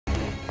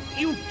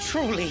You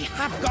truly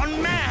have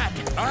gone mad!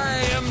 I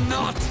am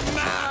not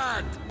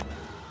mad!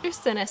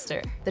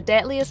 Sinister. The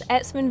deadliest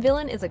X-Men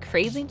villain is a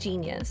crazy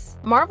genius.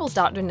 Marvel's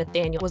Dr.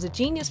 Nathaniel was a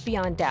genius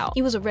beyond doubt.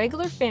 He was a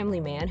regular family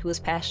man who was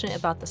passionate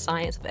about the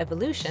science of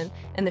evolution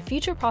and the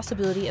future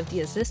possibility of the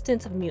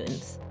existence of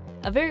mutants.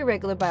 A very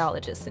regular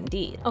biologist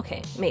indeed.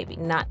 Okay, maybe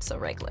not so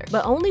regular.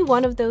 But only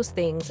one of those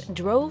things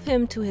drove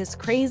him to his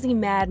crazy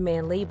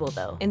madman label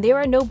though, and there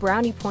are no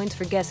brownie points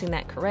for guessing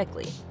that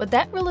correctly. But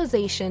that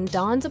realization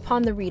dawns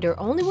upon the reader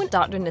only when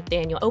Dr.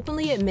 Nathaniel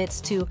openly admits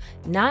to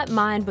not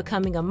mind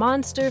becoming a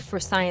monster for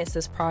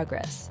science's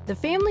progress. The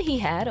family he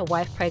had, a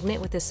wife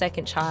pregnant with his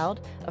second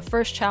child, a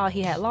first child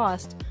he had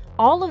lost,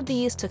 all of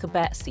these took a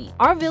backseat.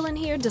 Our villain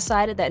here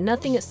decided that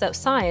nothing except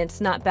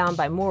science, not bound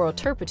by moral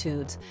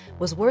turpitudes,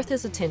 was worth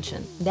his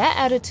attention. That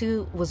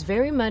attitude was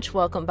very much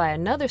welcomed by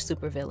another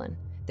supervillain,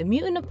 the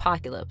mutant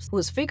apocalypse, who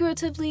was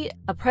figuratively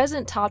a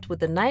present topped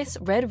with a nice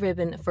red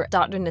ribbon for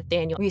Dr.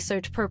 Nathaniel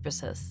research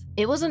purposes.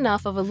 It was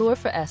enough of a lure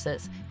for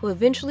Essex, who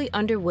eventually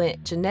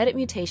underwent genetic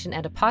mutation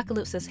at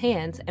Apocalypse's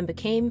hands and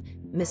became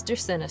Mr.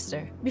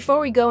 Sinister. Before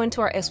we go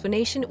into our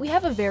explanation, we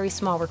have a very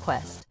small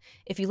request.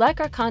 If you like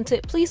our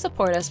content, please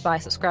support us by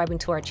subscribing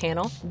to our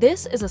channel.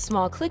 This is a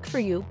small click for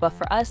you, but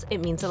for us, it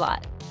means a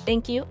lot.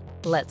 Thank you.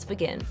 Let's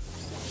begin.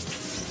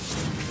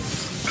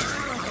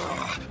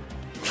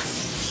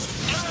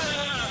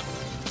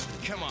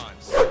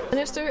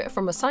 Sinister,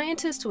 from a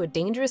scientist to a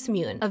dangerous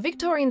mutant, a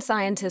Victorian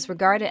scientist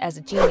regarded as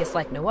a genius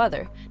like no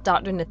other,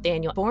 Dr.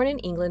 Nathaniel, born in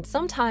England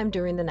sometime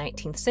during the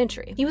 19th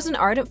century. He was an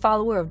ardent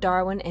follower of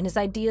Darwin, and his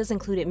ideas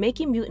included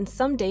making mutants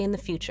someday in the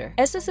future.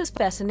 Essex's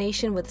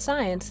fascination with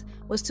science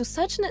was to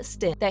such an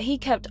extent that he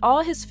kept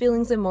all his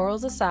feelings and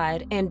morals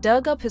aside and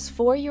dug up his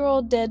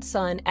 4-year-old dead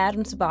son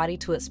Adam's body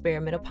to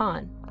experiment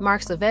upon.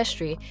 Mark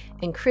Silvestri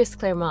and Chris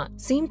Claremont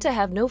seemed to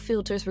have no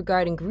filters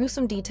regarding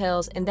gruesome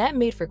details, and that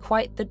made for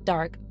quite the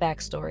dark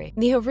backstory.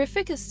 The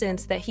horrific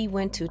extents that he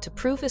went to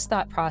prove his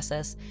thought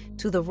process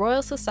to the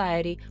Royal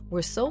Society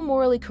were so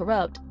morally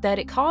corrupt that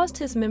it caused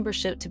his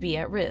membership to be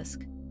at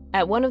risk.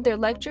 At one of their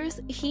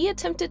lectures, he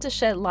attempted to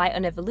shed light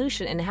on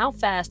evolution and how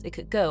fast it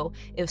could go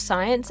if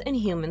science and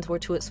humans were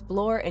to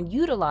explore and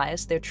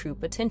utilize their true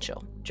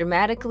potential.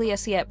 Dramatically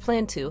as he had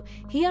planned to,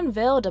 he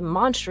unveiled a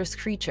monstrous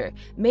creature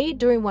made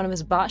during one of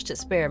his botched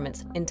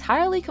experiments,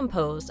 entirely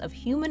composed of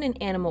human and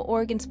animal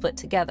organs put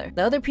together.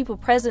 The other people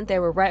present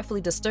there were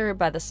rightfully disturbed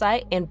by the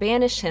sight and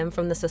banished him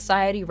from the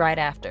society right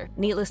after.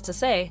 Needless to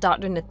say,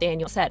 Dr.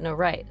 Nathaniel had no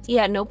rights. He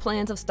had no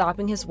plans of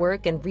stopping his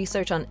work and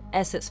research on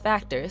Essex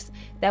factors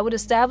that would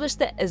establish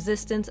the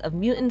existence of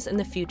mutants in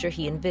the future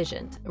he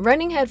envisioned.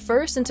 Running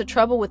headfirst into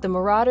trouble with the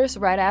Marauders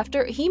right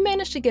after, he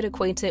managed to get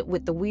acquainted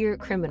with the weird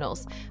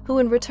criminals, who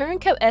in return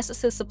kept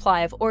Essex's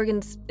supply of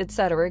organs,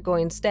 etc.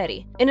 going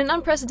steady. In an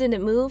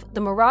unprecedented move, the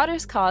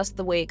Marauders caused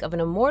the wake of an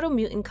immortal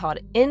mutant called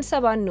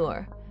Insaban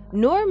Nur.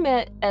 Nur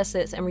met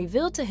Essex and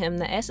revealed to him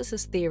that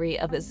Essex's theory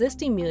of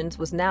existing mutants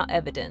was now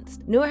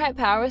evidenced. Nur had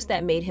powers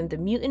that made him the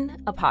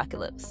mutant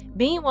apocalypse.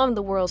 Being one of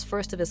the world's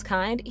first of his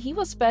kind, he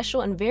was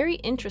special and very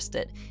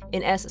interested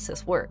in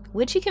Essex's work,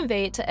 which he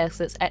conveyed to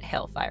Essex at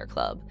Hellfire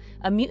Club,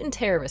 a mutant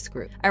terrorist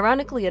group.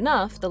 Ironically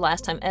enough, the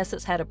last time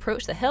Essex had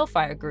approached the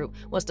Hellfire group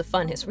was to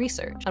fund his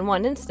research. On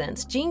one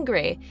instance, Jean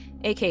Grey,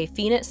 aka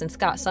Phoenix, and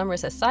Scott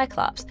Summers as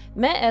Cyclops,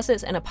 met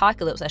Essex and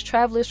Apocalypse as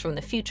travelers from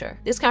the future.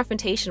 This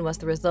confrontation was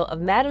the result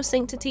of Madam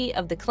Sanctity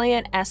of the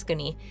clan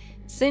Ascony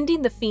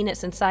sending the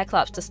Phoenix and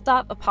Cyclops to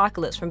stop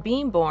Apocalypse from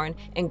being born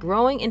and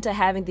growing into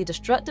having the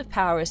destructive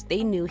powers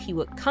they knew he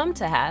would come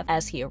to have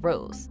as he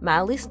arose.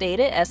 Mildly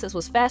stated, Essex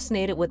was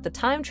fascinated with the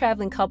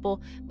time-traveling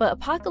couple, but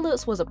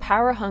Apocalypse was a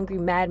power-hungry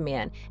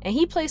madman, and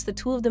he placed the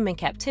two of them in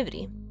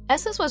captivity.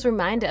 Essex was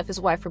reminded of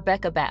his wife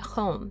Rebecca back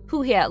home,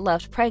 who he had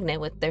left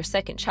pregnant with their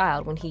second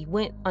child when he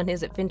went on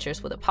his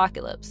adventures with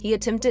Apocalypse. He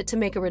attempted to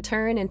make a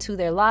return into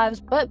their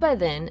lives, but by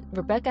then,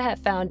 Rebecca had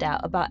found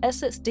out about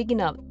Essex digging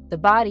up the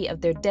body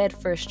of their dead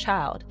first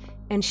child,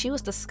 and she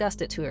was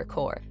disgusted to her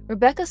core.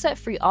 Rebecca set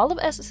free all of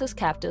Essex's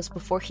captives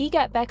before he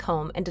got back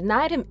home and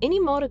denied him any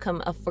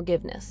modicum of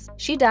forgiveness.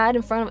 She died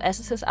in front of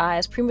Essex's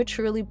eyes,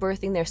 prematurely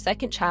birthing their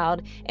second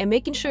child and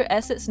making sure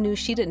Essex knew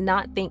she did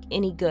not think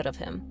any good of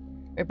him.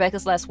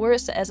 Rebecca's last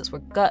words to Essex were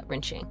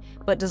gut-wrenching,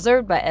 but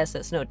deserved by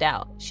Essex, no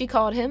doubt. She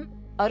called him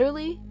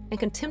utterly and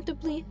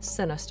contemptibly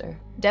sinister.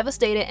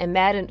 Devastated and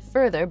maddened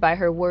further by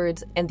her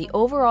words and the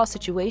overall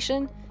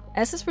situation,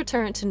 Essex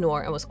returned to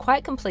Nur and was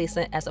quite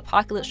complacent as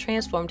Apocalypse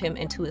transformed him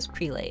into his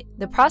prelate.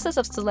 The process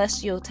of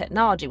celestial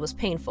technology was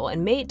painful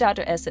and made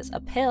Dr. Essex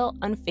a pale,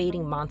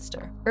 unfading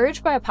monster.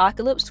 Urged by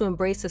Apocalypse to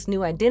embrace his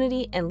new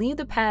identity and leave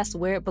the past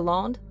where it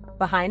belonged,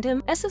 behind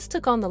him, Essex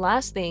took on the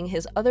last thing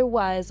his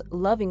otherwise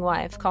loving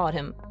wife called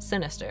him,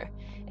 Sinister,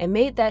 and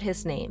made that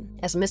his name.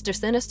 As Mr.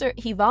 Sinister,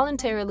 he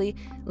voluntarily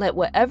let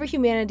whatever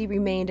humanity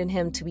remained in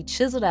him to be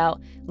chiseled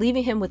out,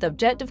 leaving him with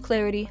objective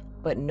clarity,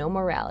 but no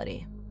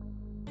morality.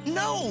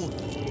 No!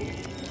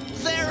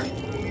 They're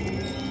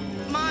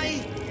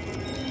my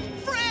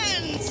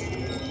friends!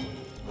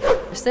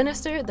 For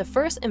Sinister, the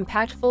first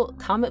impactful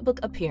comic book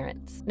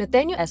appearance.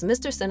 Nathaniel as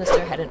Mr.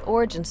 Sinister had an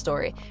origin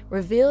story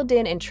revealed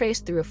in and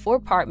traced through a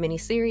 4-part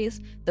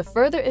miniseries, The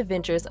Further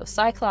Adventures of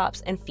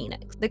Cyclops and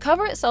Phoenix. The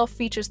cover itself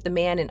features the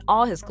man in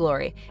all his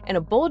glory and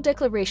a bold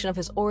declaration of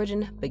his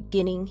origin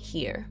beginning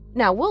here.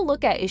 Now we'll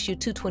look at issue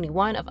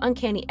 221 of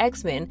Uncanny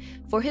X-Men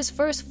for his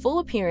first full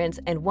appearance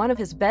and one of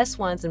his best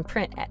ones in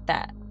print at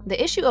that.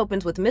 The issue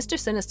opens with Mr.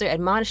 Sinister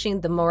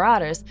admonishing the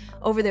Marauders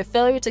over their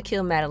failure to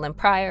kill Madeline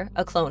Pryor,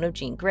 a clone of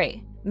Jean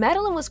Grey.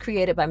 Madeline was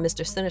created by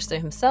Mr. Sinister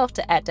himself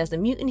to act as a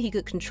mutant he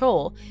could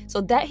control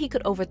so that he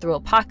could overthrow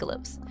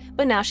Apocalypse,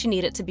 but now she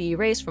needed to be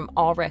erased from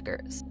all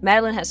records.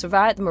 Madeline had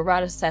survived the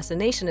Marauders'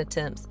 assassination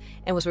attempts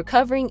and was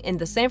recovering in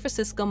the San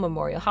Francisco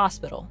Memorial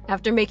Hospital.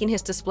 After making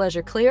his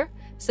displeasure clear,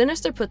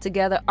 Sinister put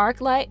together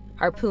Arclight,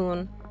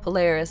 Harpoon,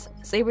 Polaris,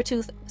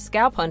 Sabretooth,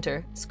 Scalp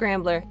Hunter,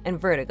 Scrambler, and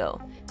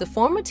Vertigo to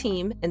form a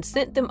team and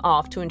sent them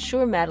off to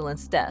ensure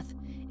Madeline's death,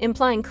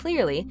 implying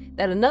clearly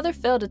that another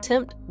failed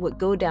attempt would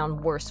go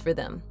down worse for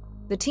them.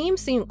 The team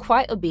seemed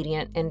quite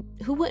obedient, and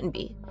who wouldn't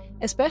be,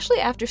 especially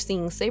after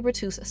seeing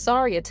Sabretooth's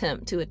sorry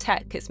attempt to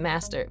attack his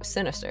master,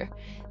 Sinister,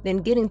 then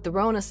getting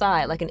thrown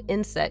aside like an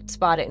insect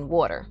spotted in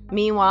water.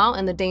 Meanwhile,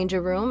 in the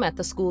danger room at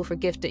the School for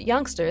Gifted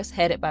Youngsters,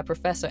 headed by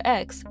Professor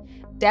X,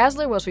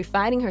 Dazzler was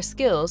refining her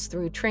skills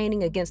through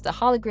training against a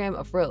hologram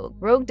of Rogue.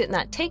 Rogue did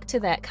not take to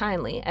that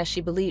kindly, as she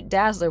believed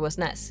Dazzler was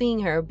not seeing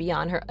her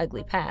beyond her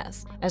ugly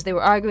past. As they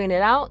were arguing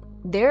it out,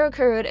 there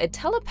occurred a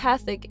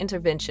telepathic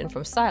intervention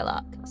from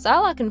Psylocke.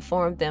 Psylocke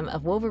informed them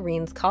of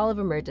Wolverine's call of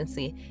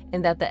emergency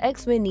and that the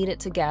X-Men needed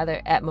to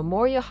gather at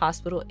Memorial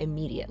Hospital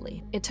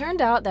immediately. It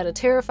turned out that a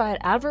terrified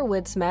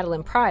out-of-her-wits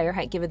Madeline Pryor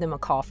had given them a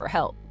call for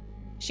help.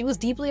 She was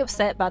deeply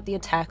upset about the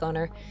attack on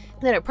her,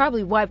 that it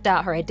probably wiped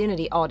out her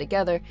identity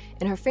altogether,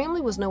 and her family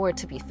was nowhere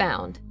to be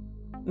found.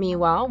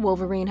 Meanwhile,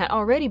 Wolverine had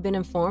already been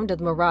informed of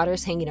the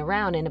Marauders hanging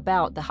around and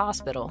about the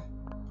hospital.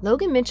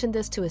 Logan mentioned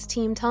this to his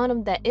team, telling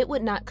them that it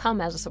would not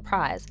come as a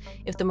surprise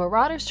if the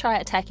Marauders try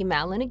attacking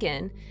Madeline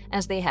again,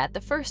 as they had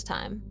the first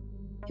time.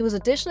 He was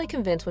additionally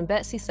convinced when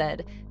Betsy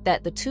said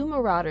that the 2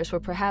 Marauders were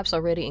perhaps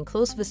already in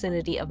close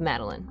vicinity of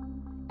Madeline.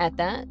 At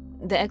that,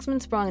 the X-Men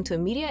sprung into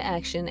immediate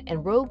action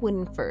and Rogue went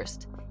in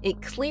first. It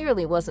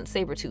clearly wasn't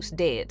Sabretooth's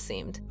day, it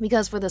seemed,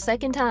 because for the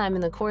second time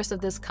in the course of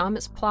this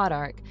comet's plot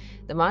arc,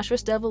 the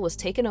monstrous devil was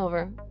taken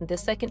over,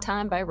 this second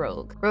time by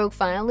Rogue. Rogue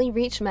finally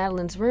reached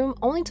Madeline's room,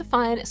 only to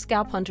find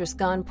Scalp Hunter's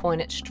gun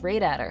pointed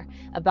straight at her,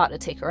 about to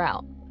take her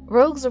out.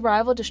 Rogue's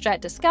arrival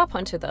distracted Scalp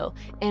Hunter though,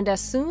 and as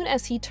soon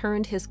as he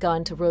turned his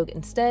gun to Rogue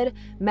instead,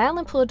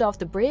 Madeline pulled off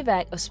the brave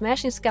act of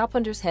smashing Scalp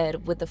Hunter's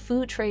head with a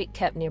food tray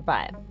kept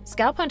nearby.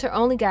 Scalp Hunter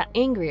only got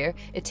angrier,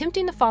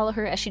 attempting to follow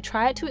her as she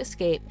tried to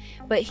escape,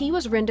 but he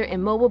was rendered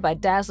immobile by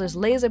Dazzler's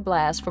laser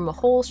blast from a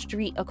whole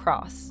street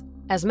across.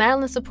 As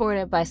Madeline,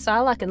 supported by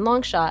Psylocke and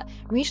Longshot,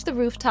 reached the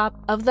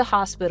rooftop of the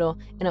hospital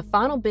in a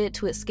final bid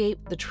to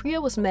escape, the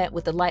trio was met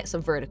with the lights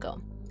of Vertigo.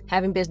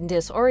 Having been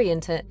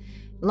disoriented,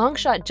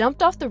 Longshot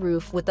jumped off the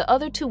roof with the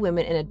other 2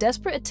 women in a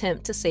desperate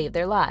attempt to save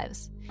their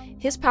lives.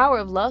 His power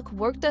of luck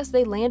worked as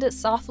they landed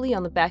softly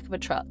on the back of a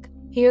truck.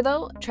 Here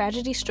though,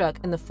 tragedy struck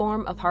in the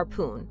form of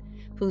Harpoon,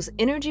 whose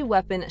energy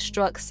weapon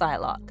struck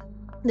Psylocke.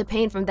 The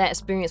pain from that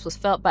experience was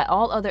felt by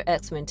all other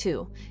X-Men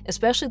too,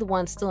 especially the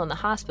ones still in the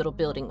hospital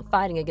building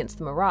fighting against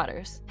the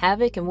Marauders.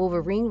 Havoc and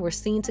Wolverine were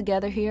seen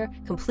together here,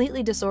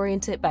 completely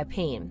disoriented by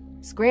pain.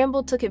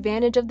 Scramble took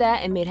advantage of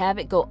that and made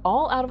Havoc go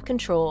all out of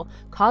control,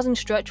 causing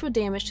structural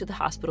damage to the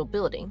hospital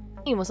building.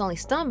 He was only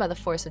stunned by the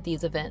force of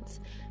these events,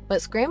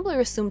 but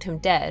Scrambler assumed him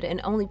dead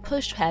and only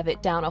pushed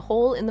Havoc down a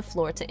hole in the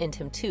floor to end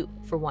him too,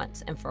 for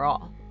once and for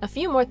all. A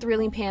few more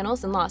thrilling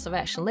panels and lots of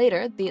action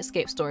later, the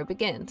escape story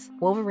begins.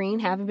 Wolverine,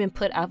 having been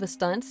put out of a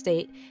stunned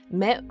state,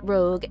 met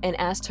Rogue and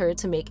asked her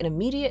to make an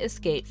immediate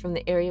escape from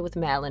the area with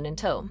Madeline in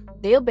tow.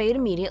 They obeyed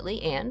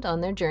immediately and, on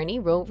their journey,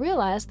 Rogue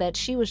realized that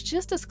she was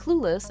just as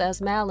clueless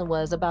as Madeline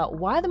was about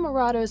why the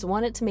Marauders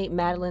wanted to make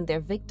Madeline their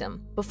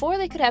victim. Before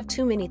they could have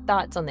too many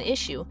thoughts on the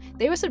issue,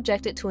 they were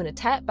subjected to an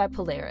attack by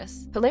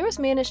Polaris. Polaris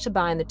managed to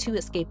bind the 2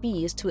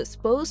 escapees to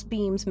exposed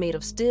beams made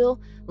of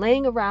steel,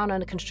 laying around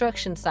on a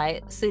construction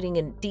site sitting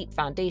in deep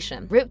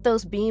foundation, ripped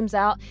those beams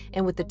out,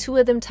 and with the 2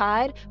 of them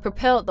tied,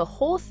 propelled the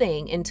whole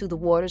thing into the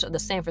waters of the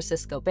San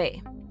Francisco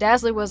Bay.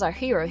 Dazzler was our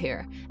hero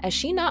here, as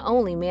she not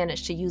only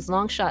managed to use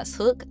Longshot's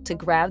hook to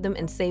grab them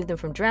and save them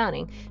from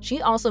drowning,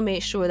 she also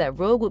made sure that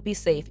Rogue would be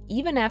safe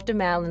even after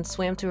Madeline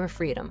swam to her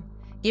freedom.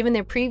 Given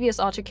their previous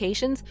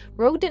altercations,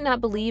 Rogue did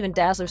not believe in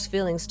Dazzler's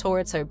feelings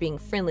towards her being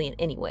friendly in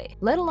any way,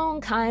 let alone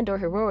kind or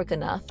heroic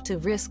enough to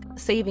risk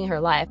saving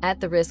her life at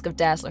the risk of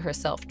Dazzler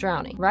herself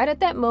drowning. Right at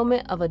that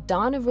moment of a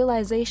dawn of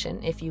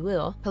realization, if you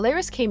will,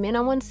 Polaris came in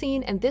on one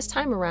scene, and this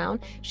time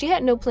around, she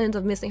had no plans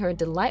of missing her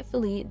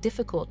delightfully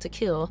difficult to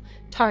kill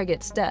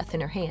target's death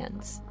in her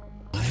hands.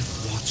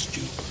 I've watched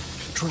you,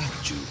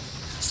 tracked you,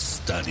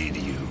 studied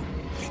you.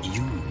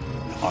 You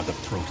are the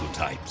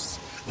prototypes.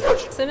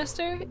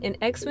 Sinister in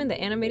X-Men the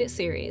Animated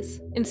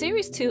Series. In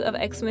Series 2 of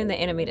X-Men the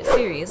Animated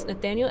Series,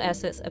 Nathaniel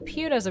Essex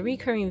appeared as a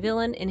recurring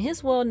villain in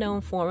his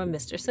well-known form of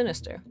Mr.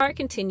 Sinister. The arc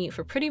continued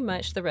for pretty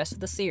much the rest of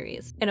the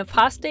series. An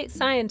apostate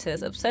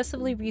scientist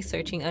obsessively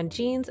researching on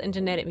genes and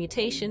genetic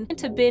mutation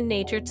to bend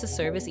nature to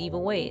serve his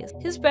evil ways.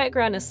 His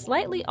background is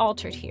slightly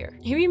altered here.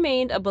 He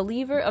remained a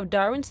believer of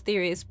Darwin's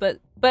theories, but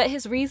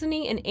his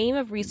reasoning and aim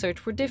of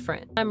research were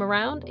different. This time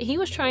around, he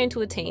was trying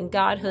to attain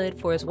godhood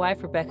for his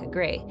wife Rebecca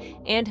Gray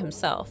and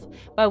himself,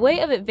 by way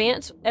of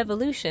advanced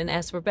evolution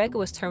as Rebecca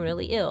was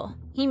terminally ill.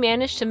 He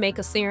managed to make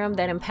a serum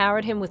that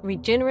empowered him with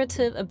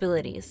regenerative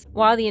abilities.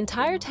 While the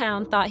entire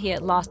town thought he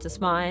had lost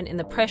his mind in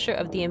the pressure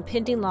of the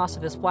impending loss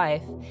of his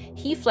wife,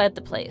 he fled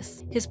the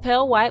place. His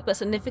pale white but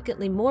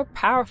significantly more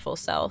powerful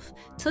self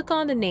took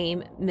on the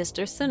name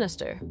Mr.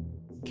 Sinister,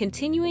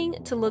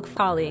 continuing to look for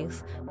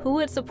colleagues who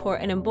would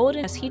support and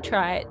embolden as he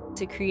tried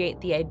to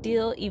create the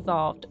ideal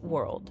evolved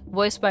world.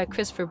 Voiced by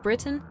Christopher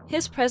Britton,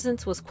 his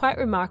presence was quite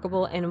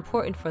remarkable and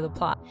important for the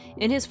plot.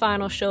 In his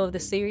final show of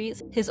the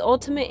series, his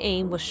ultimate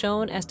aim was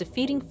shown as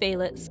defeating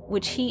Phalanx,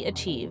 which he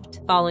achieved.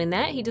 Following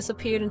that, he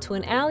disappeared into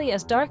an alley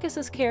as dark as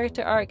his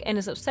character arc and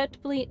is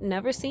acceptably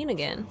never seen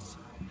again.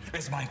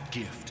 As my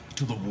gift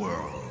to the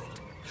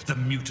world, the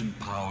mutant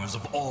powers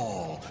of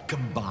all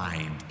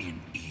combined in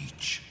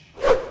each.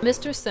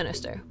 Mr.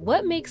 Sinister.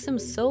 What makes him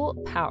so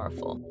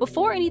powerful?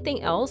 Before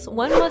anything else,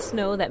 one must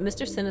know that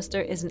Mr. Sinister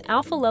is an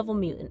alpha-level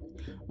mutant,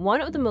 one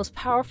of the most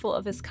powerful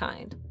of his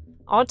kind.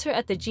 Altered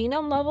at the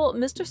genome level,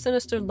 Mr.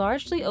 Sinister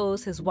largely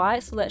owes his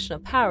wide selection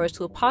of powers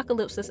to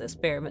Apocalypse's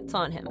experiments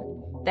on him.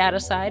 That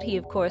aside, he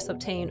of course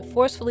obtained,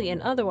 forcefully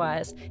and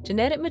otherwise,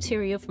 genetic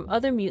material from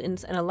other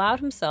mutants and allowed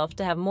himself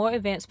to have more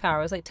advanced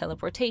powers like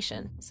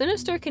teleportation.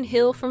 Sinister can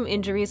heal from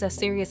injuries as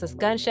serious as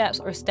gunshots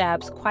or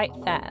stabs quite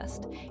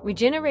fast,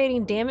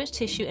 regenerating damaged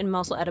tissue and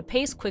muscle at a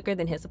pace quicker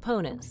than his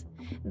opponents.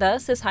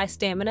 Thus, his high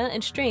stamina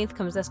and strength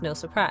comes as no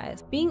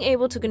surprise. Being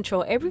able to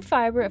control every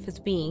fiber of his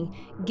being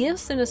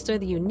gives Sinister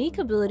the unique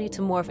ability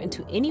to morph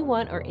into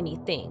anyone or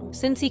anything,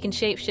 since he can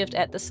shapeshift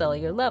at the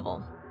cellular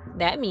level.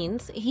 That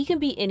means he can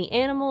be any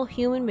animal,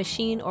 human,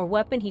 machine, or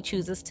weapon he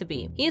chooses to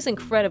be. He is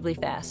incredibly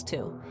fast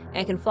too,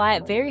 and can fly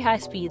at very high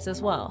speeds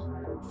as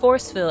well.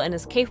 Force-filled and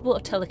is capable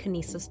of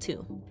telekinesis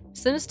too.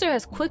 Sinister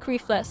has quick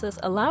reflexes,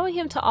 allowing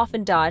him to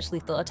often dodge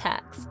lethal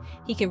attacks.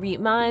 He can read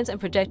minds and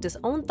project his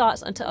own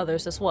thoughts onto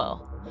others as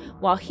well,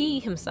 while he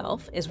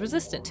himself is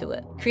resistant to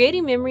it.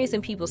 Creating memories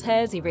in people's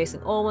heads,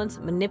 erasing old ones,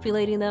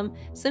 manipulating them,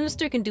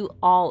 Sinister can do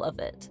all of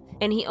it.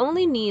 And he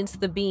only needs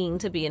the being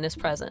to be in his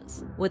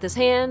presence. With his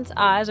hands,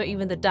 eyes, or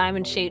even the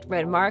diamond-shaped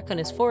red mark on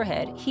his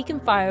forehead, he can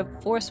fire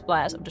force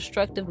blasts of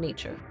destructive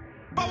nature.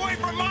 Away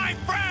from my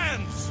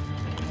friends!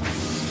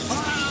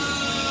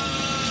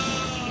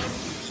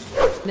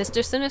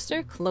 Mr.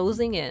 Sinister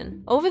closing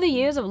in. Over the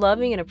years of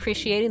loving and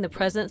appreciating the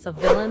presence of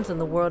villains in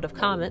the world of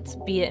comics,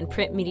 be it in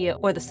print media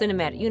or the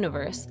cinematic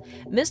universe,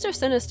 Mr.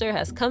 Sinister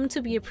has come to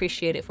be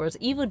appreciated for his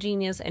evil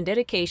genius and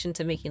dedication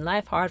to making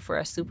life hard for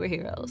our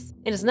superheroes.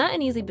 It is not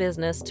an easy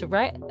business to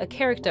write a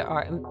character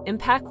arc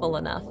impactful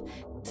enough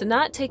to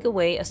not take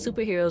away a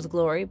superhero's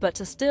glory, but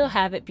to still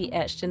have it be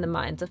etched in the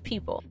minds of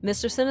people.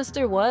 Mr.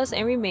 Sinister was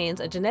and remains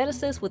a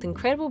geneticist with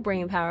incredible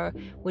brainpower,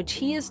 which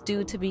he is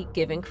due to be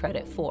given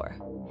credit for.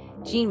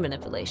 Gene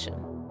manipulation,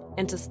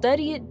 and to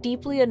study it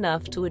deeply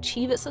enough to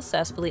achieve it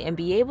successfully and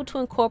be able to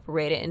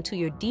incorporate it into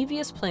your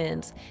devious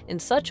plans in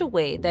such a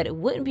way that it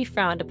wouldn't be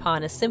frowned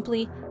upon as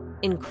simply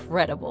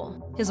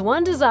incredible. His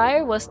one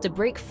desire was to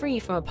break free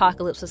from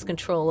Apocalypse's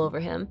control over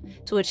him.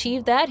 To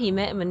achieve that, he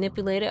met and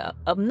manipulated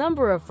a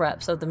number of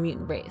reps of the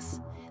mutant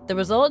race. The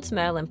results,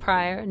 Madeline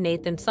Pryor,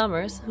 Nathan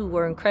Summers, who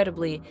were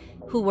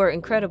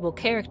incredible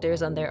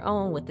characters on their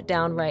own with the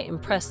downright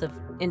impressive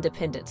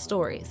independent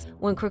stories.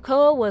 When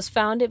Krakoa was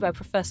founded by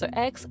Professor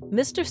X,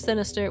 Mr.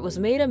 Sinister was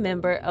made a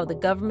member of the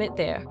government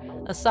there,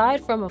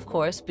 aside from, of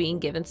course, being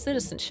given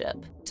citizenship.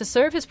 To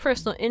serve his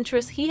personal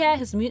interests, he had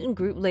his mutant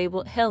group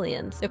labeled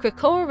Hellions. The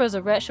Krakoa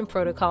resurrection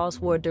protocols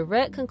were a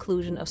direct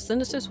conclusion of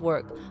Sinister's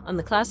work on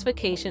the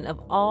classification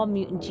of all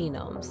mutant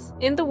genomes.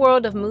 In the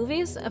world of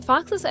movies,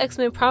 Fox's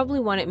X-Men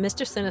probably wanted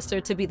Mr. Sinister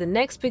to be the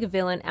next big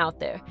villain out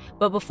there,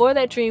 but before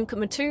that dream could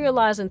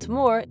materialize into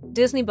more,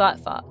 Disney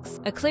bought Fox.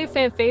 A clear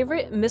fan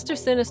favorite, Mr.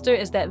 Sinister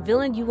is that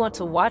villain you want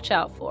to watch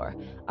out for.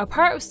 A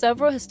part of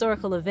several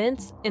historical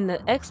events in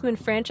the X-Men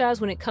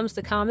franchise when it comes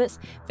to comics,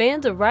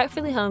 fans are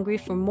rightfully hungry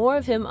for more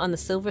of him on the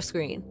silver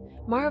screen.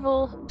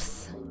 Marvel,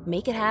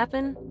 make it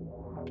happen.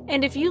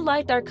 And if you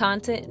liked our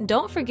content,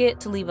 don't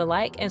forget to leave a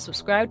like and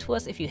subscribe to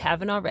us if you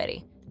haven't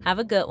already. Have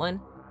a good one,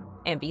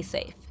 and be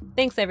safe.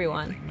 Thanks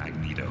everyone.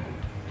 Magneto,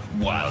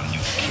 while you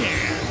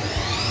can.